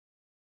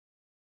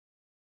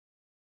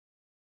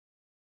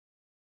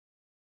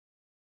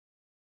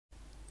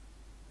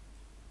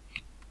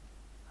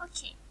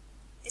Okay,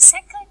 the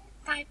second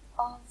type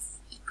of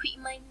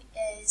equipment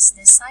is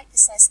the site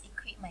access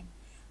equipment,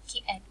 okay,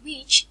 at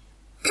which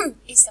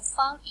is the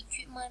file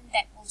equipment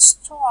that will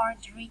store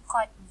the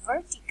record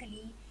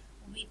vertically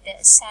with the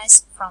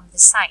access from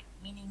the site.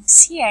 Meaning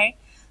here,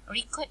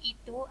 record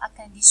itu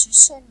akan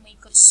disusun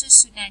mengikut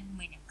susunan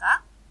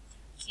menegak,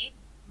 okay,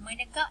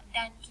 menegak,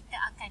 dan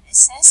kita akan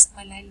access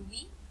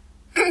melalui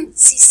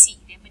sisi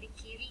daripada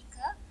kiri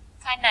ke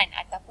kanan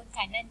ataupun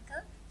kanan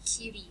ke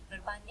kiri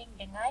berbanding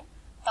dengan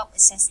top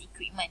access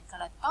equipment.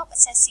 Kalau top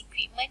access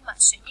equipment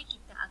maksudnya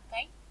kita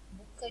akan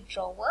buka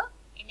drawer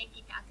and then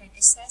kita akan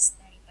access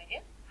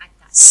daripada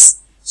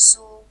atas.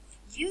 So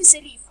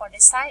usually for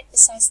the site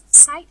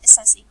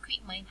access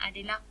equipment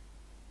adalah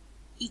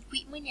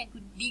equipment yang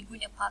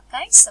diguna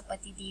pakai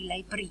seperti di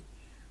library.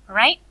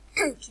 Right?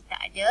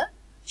 Kita ada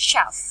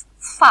shelf,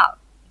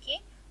 file, okay?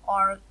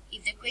 Or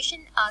if the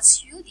question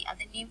asks you, the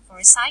other name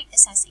for a site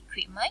access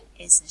equipment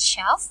is a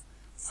shelf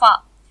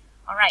file.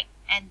 Alright,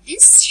 and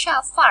this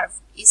shelf file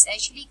is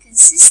actually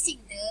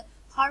consisting the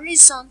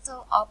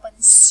horizontal open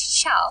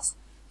shelf,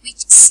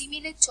 which is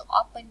similar to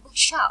open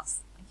bookshelf.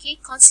 Okay,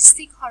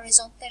 consisting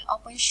horizontal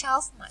open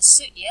shelf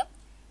maksud dia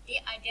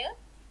ada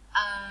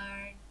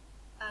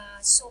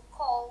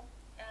so-called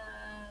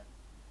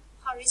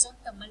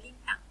horizontal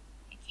melintang.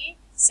 Okay,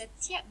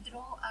 setiap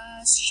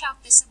shelf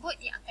tersebut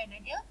dia akan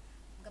ada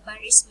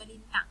baris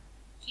melintang.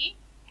 Okay,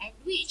 and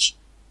which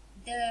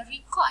the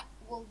record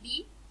will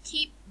be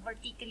keep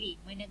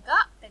vertically,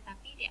 menegak,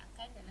 tetapi dia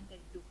akan dalam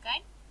kedudukan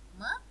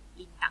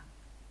melintang.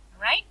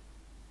 Alright,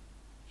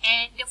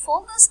 and the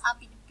folders are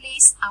being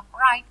placed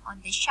upright on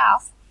the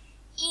shelf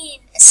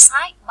in a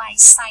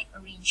side-by-side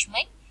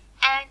arrangement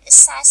and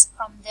accessed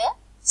from the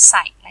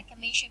side. Like I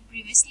mentioned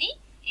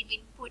previously, it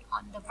been put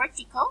on the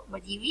vertical,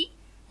 berdiri,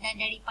 dan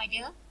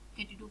daripada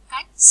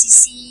kedudukan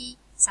sisi,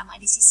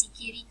 sama ada sisi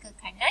kiri ke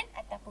kanan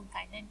ataupun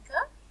kanan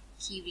ke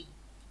kiri.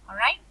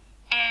 Alright,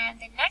 and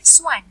the next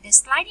one, the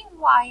sliding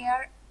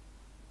wire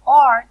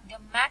or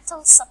the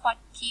metal support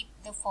keep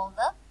the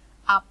folder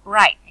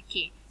upright.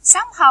 Okay,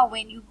 somehow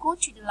when you go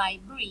to the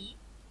library,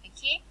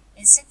 okay,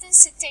 in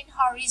certain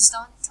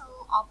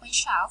horizontal open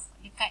shelf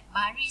dekat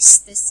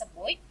baris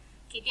tersebut,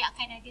 okay, dia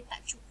akan ada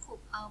tak cukup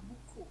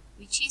buku,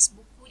 which is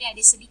buku dia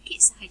ada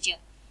sedikit sahaja.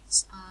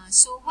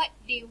 So what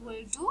they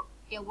will do,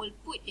 they will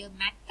put the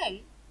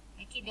metal,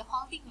 okay, the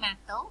holding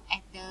metal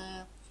at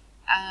the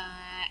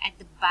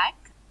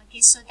back, okay,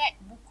 so that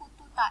buku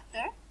tu tak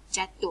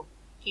terjatuh.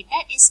 Okay,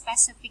 that is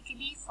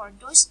specifically for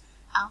those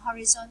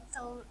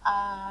horizontal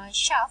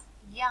shelf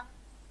yang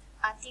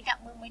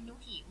tidak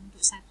memenuhi untuk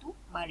satu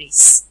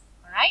baris.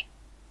 Alright,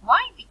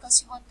 why?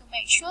 Because you want to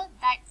make sure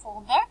that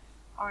folder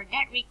or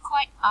that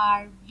record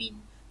are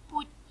being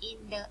put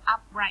in the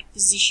upright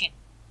position.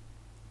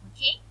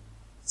 Okay,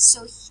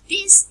 so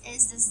this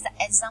is the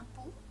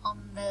example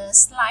on the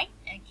slide.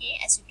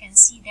 Okay, as you can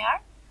see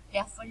there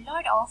are a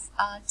lot of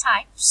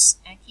types,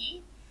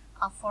 okay,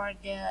 for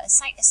the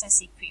site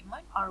access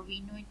equipment, or we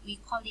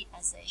call it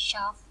as a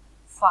shelf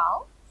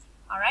file.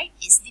 Alright,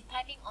 it's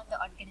depending on the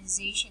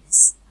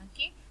organizations,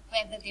 okay,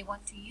 whether they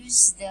want to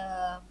use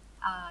the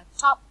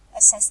top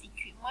access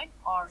equipment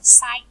or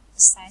site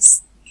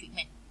access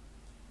equipment.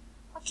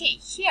 Okay,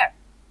 here,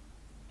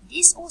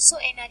 this also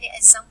another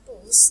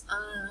examples.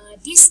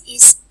 This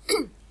is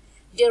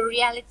the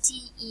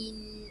reality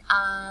in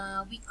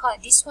we call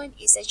this one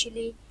is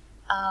actually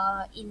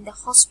in the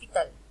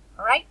hospital.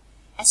 Alright,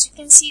 as you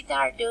can see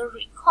there, the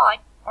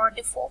record or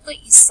the folder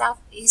itself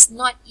is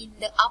not in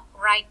the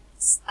upright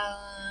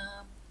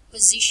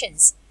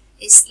positions.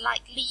 It's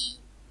slightly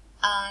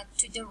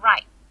to the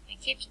right,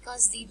 okay,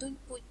 because they don't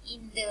put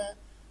in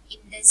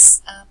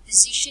this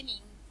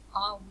positioning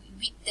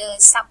with the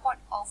support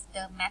of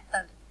the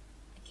metal,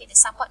 okay, the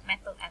support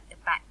metal at the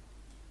back.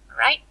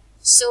 Alright,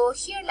 so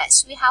here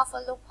we have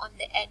a look on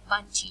the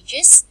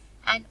advantages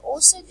and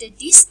also the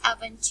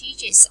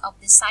disadvantages of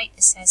the site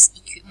access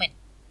equipment.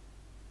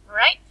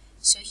 Alright,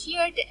 so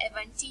here the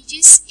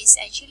advantages is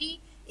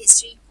actually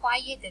it's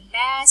require the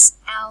less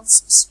L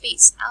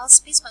space. L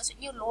space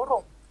maksudnya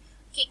lorong.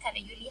 Okay,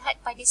 kalau you lihat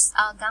pada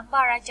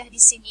gambar rajah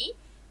di sini,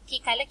 okay,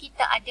 kalau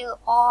kita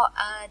ada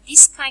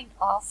this kind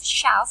of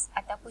shelf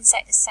ataupun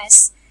site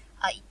access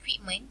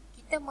equipment,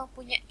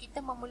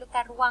 kita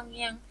memerlukan ruang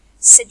yang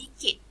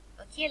sedikit,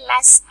 okay,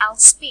 less L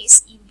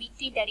space in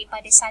between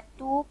daripada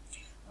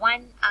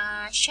one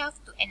shelf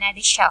to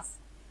another shelf.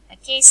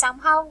 Okay,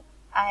 somehow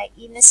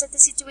in a certain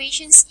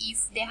situations,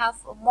 if they have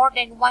more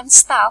than one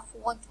staff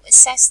who want to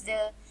access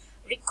the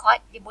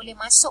record, dia boleh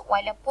masuk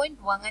walaupun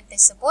ruangan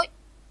tersebut,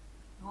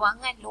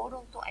 ruangan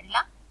lorong tu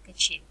adalah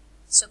kecil.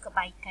 So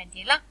kebaikan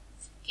dia lah.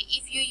 Okay,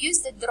 if you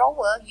use the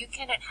drawer, you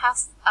cannot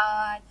have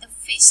the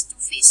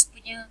face-to-face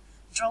punya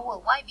drawer.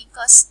 Why?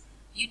 Because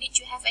you need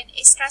to have an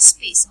extra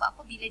space. Sebab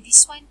apa? Bila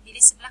this one, bila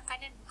sebelah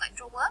kanan buka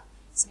drawer,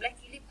 sebelah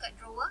kiri buka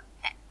drawer,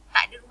 tak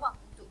ada ruang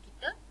untuk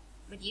kita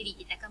berdiri.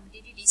 Kita akan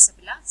berdiri di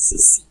sebelah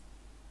sisi.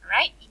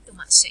 Alright, itu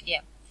maksud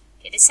dia.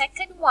 Okay, the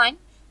second one,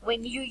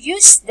 when you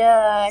use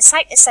the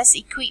site access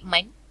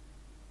equipment,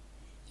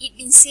 it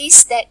been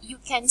says that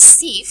you can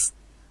save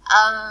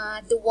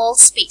the wall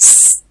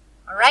space.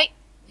 Alright,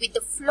 with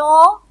the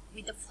floor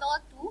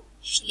to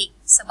ceiling.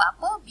 Sebab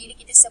apa? Bila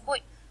kita sebut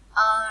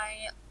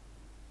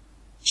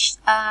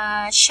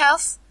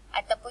shelf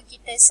ataupun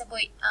kita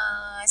sebut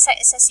site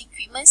access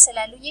equipment,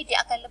 selalunya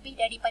dia akan lebih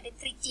daripada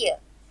 3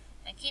 tier.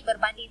 Okay,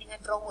 berbanding dengan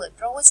drawer.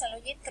 Drawer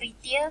selalunya 3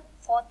 tier,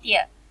 4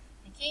 tier.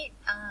 Okay,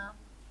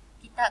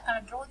 kita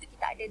kalau drawer tu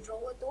kita ada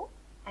drawer tu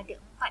ada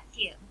 4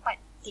 tier, 4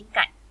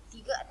 tingkat,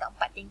 3 atau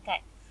 4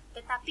 tingkat.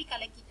 Tetapi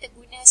kalau kita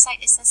guna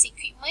site access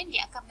equipment,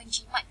 dia akan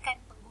menjimatkan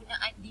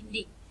penggunaan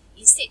dinding.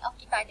 Instead of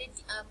kita ada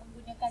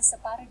menggunakan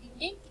separuh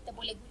dinding, kita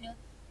boleh guna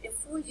the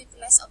full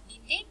utilize of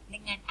dinding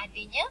dengan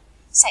adanya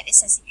site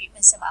access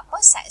equipment. Sebab apa?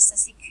 Site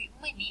access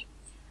equipment ni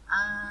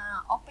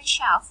open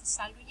shelf,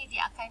 selalunya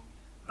dia akan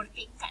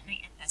bertingkat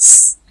naik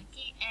atas.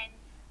 Okay, and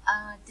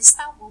the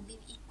staff will be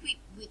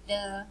equipped with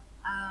the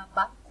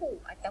bangku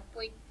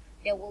ataupun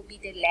there will be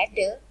the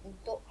ladder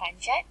untuk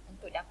panjat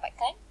untuk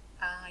dapatkan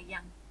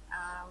yang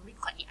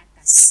record di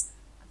atas.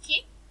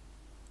 Okay,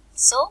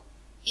 so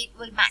it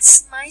will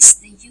maximize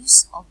the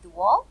use of the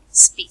wall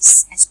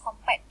space as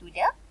compared to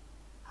the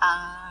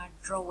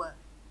drawer.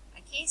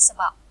 Okay,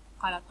 sebab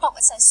kalau top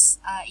access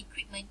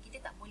equipment,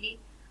 kita tak boleh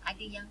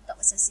ada yang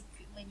top access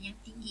equipment yang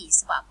tinggi.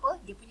 Sebab apa?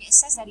 Dia punya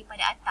access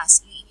daripada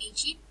atas. You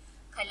imagine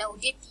kalau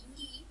dia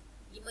tinggi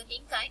 5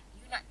 tingkat,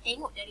 you nak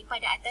tengok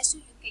daripada atas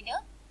tu, you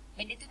kena,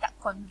 benda tu tak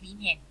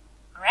convenient.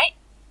 Alright,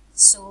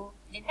 so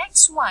the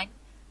next one,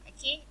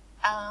 okay,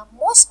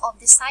 most of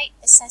the site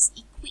access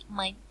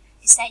equipment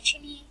is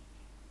actually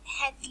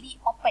heavily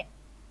open.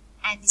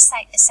 And the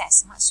site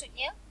access,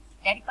 maksudnya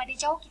daripada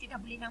jauh kita dah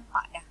boleh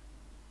nampak dah.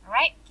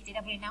 Alright, kita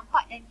dah boleh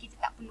nampak dan kita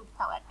tak perlu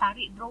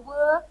tarik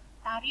drawer,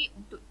 tarik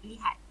untuk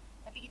lihat.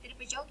 Tapi kita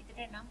daripada jauh kita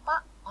dah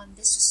nampak on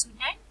the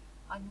susunan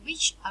on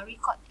which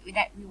record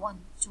that we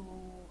want to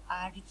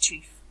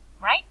retrieve.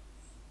 Right?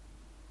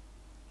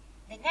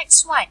 The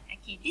next one,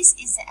 okay, this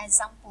is the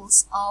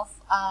examples of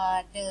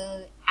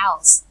the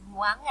aisles,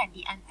 ruangan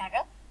di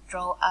antara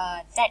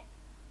that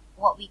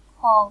what we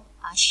call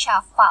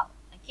shelf file.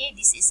 Okay,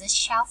 this is a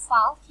shelf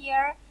file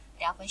here.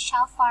 They have a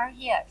shelf file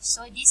here.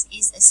 So this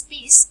is a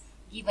space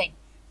given.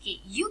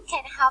 Okay, you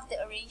can have the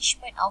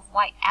arrangement of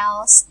wide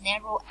aisles,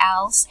 narrow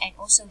aisles, and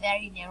also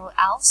very narrow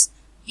aisles,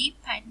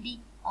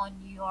 depending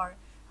on your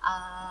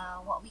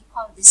what we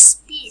call the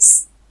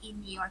space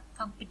in your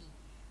company.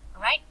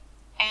 Alright,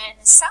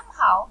 and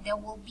somehow there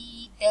will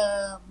be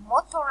the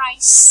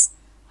motorized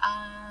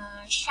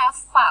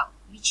shelf file,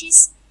 which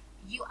is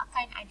you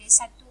akan ada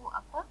satu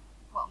apa,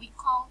 what we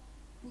call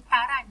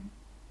putaran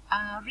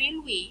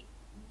railway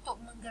untuk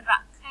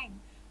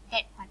menggerakkan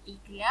that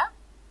particular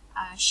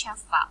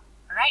shelf file.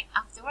 Alright,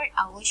 afterward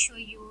I will show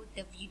you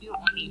the video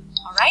of it.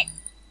 Alright,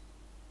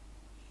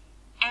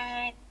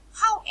 and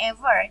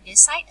however, the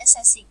site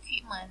access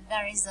equipment,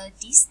 there is a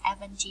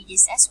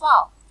disadvantages as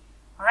well.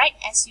 Alright,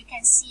 as you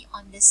can see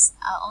on this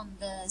on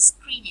the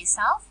screen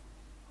itself.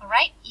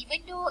 Alright,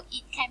 even though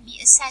it can be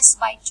accessed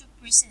by 2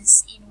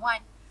 persons in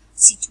one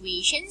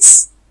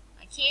situations,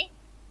 okay,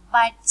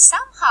 but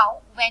somehow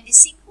when the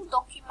single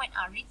document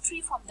are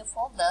retrieved from the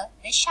folder,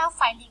 the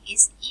shelf filing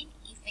is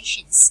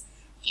inefficient.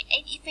 Okay,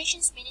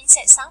 inefficient meaning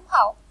that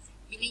somehow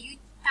bila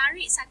you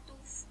tarik satu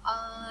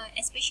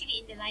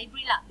especially in the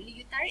library lah, bila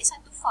you tarik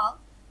satu file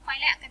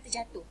akan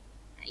terjatuh.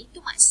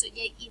 Itu maksud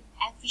dia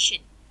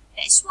inefficient.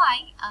 That's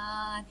why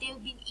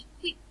they've been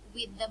equipped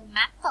with the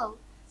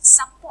metal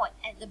support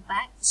at the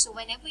back. So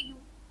whenever you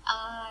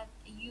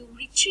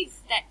retrieve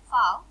that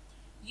file,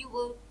 you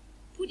will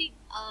put it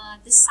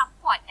the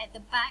support at the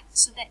back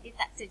so that dia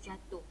tak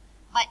terjatuh.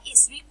 But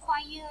it's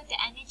require the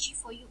energy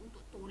for you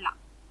untuk tolak.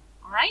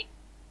 Alright?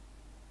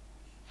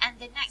 And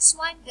the next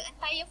one, the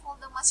entire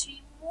folder must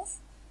remove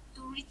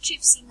to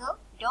retrieve single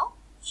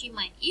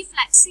document. If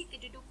let's say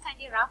kedudukan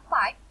dia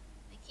rapat,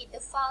 okay, the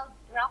file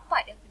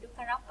rapat dan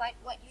kedudukan rapat,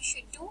 what you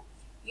should do,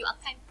 you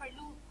akan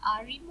perlu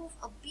remove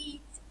a bit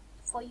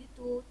for you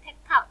to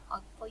take out or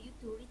for you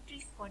to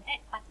retrieve for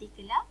that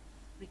particular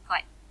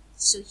record.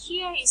 So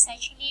here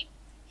essentially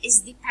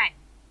is depend.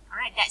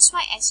 Alright, that's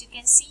why as you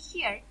can see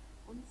here,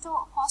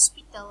 untuk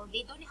hospital,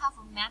 they don't have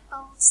a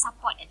metal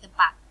support at the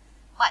back.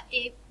 But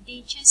they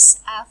just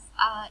have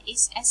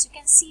is as you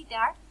can see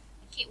there,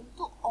 okay,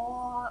 untuk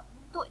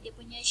dia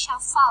punya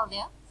shelf file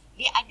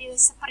dia ada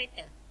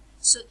separator.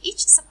 So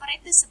each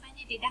separator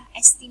sebenarnya dia dah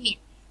estimate.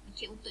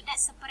 Okay, untuk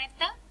that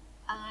separator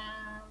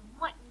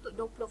muat untuk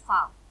 20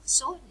 file.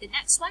 So the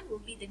next one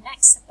will be the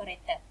next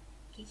separator.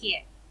 Okay,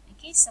 here.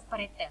 Okay,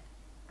 separator.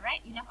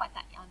 Alright, you nampak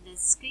tak on the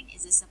screen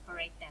is a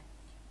separator.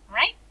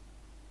 Alright.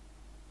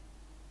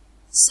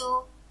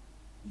 So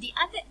the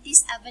other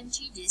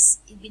disadvantages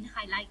have been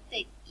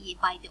highlighted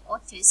by the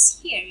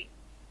authors here.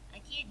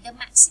 Okay, the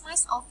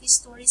maximized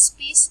office storage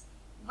space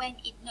when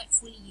it not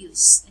fully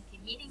used. Okay,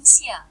 meaning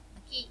here,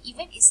 okay,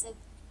 even is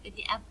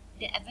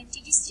the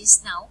advantages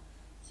just now,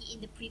 okay,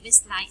 in the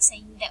previous slide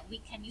saying that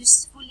we can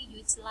fully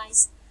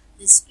utilize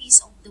the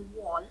space of the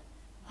wall.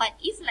 But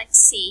if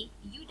let's say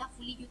you dah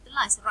fully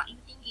utilize rak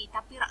you tinggi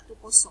tapi rak tu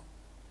kosong,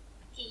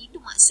 okay, Okay,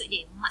 itu maksud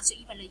dia.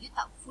 Maksudnya kalau you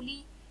tak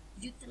fully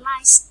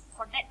utilize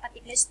for that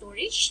particular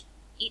storage,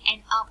 it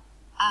end up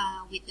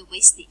with the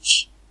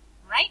wastage,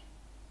 right?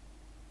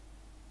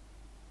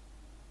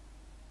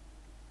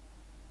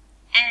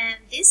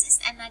 And this is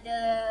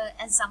another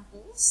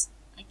examples,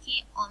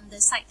 okay, on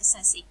the site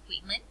access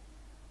equipment,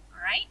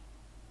 alright.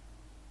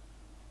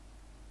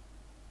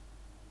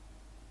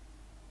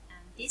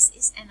 And this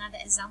is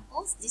another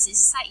example. This is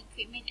site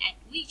equipment at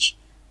which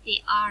they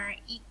are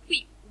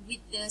equipped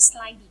with the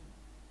sliding,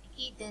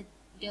 okay, the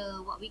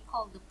what we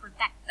call the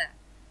protector,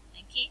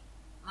 okay.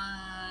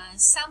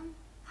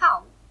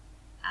 Somehow,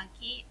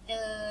 okay,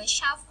 the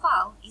shaft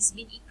valve is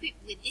being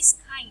equipped with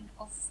this kind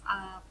of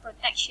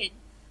protection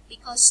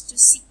because to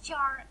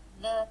secure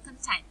the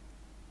content,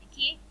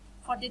 okay.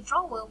 For the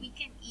drawer, we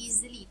can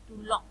easily to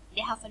lock.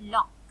 They have a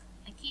lock,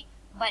 okay.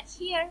 But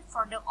here,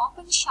 for the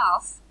open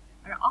shaft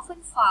or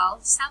open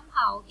valve,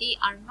 somehow they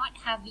are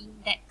not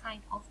having that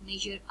kind of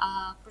measure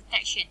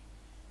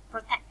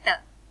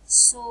protector.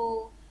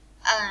 So,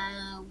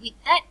 with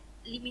that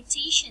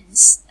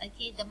limitations,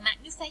 okay, the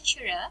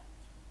manufacturer,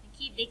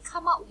 okay, they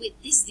come up with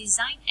this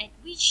design at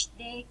which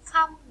they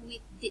come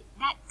with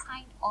that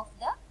kind of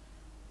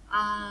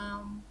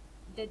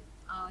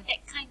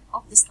that kind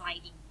of the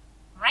sliding,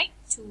 right,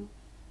 to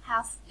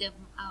have the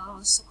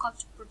so-called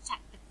to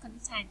protect the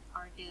content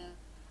or the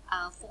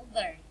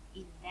folder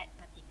in that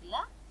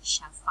particular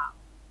shaft file.